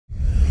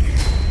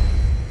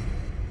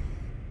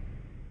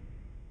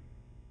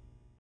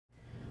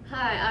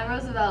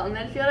Rose Lavelle, a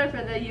midfielder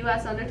for the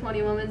U.S.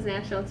 Under-20 Women's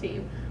National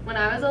Team. When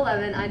I was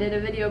 11, I did a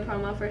video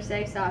promo for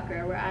Say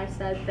Soccer where I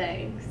said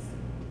thanks.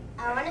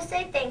 I want to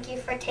say thank you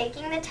for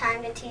taking the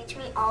time to teach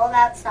me all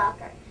about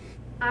soccer.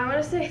 I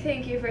want to say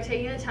thank you for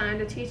taking the time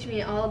to teach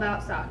me all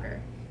about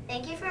soccer.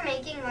 Thank you for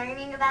making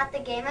learning about the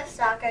game of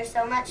soccer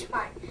so much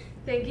fun.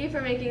 Thank you for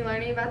making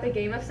learning about the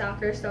game of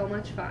soccer so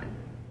much fun.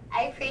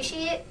 I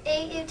appreciate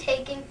you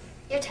taking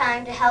your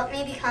time to help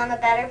me become a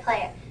better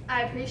player.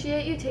 I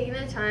appreciate you taking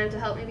the time to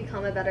help me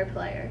become a better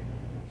player.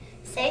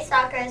 Say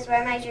Soccer is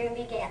where my dream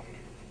began.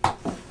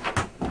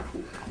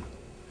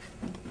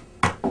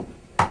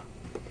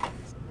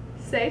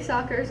 Say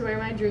Soccer is where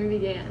my dream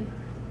began.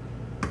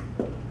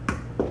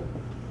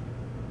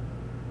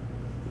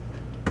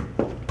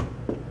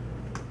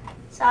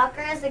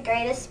 Soccer is the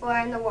greatest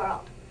sport in the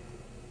world.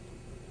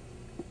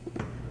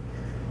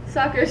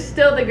 Soccer is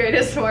still the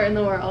greatest sport in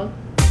the world.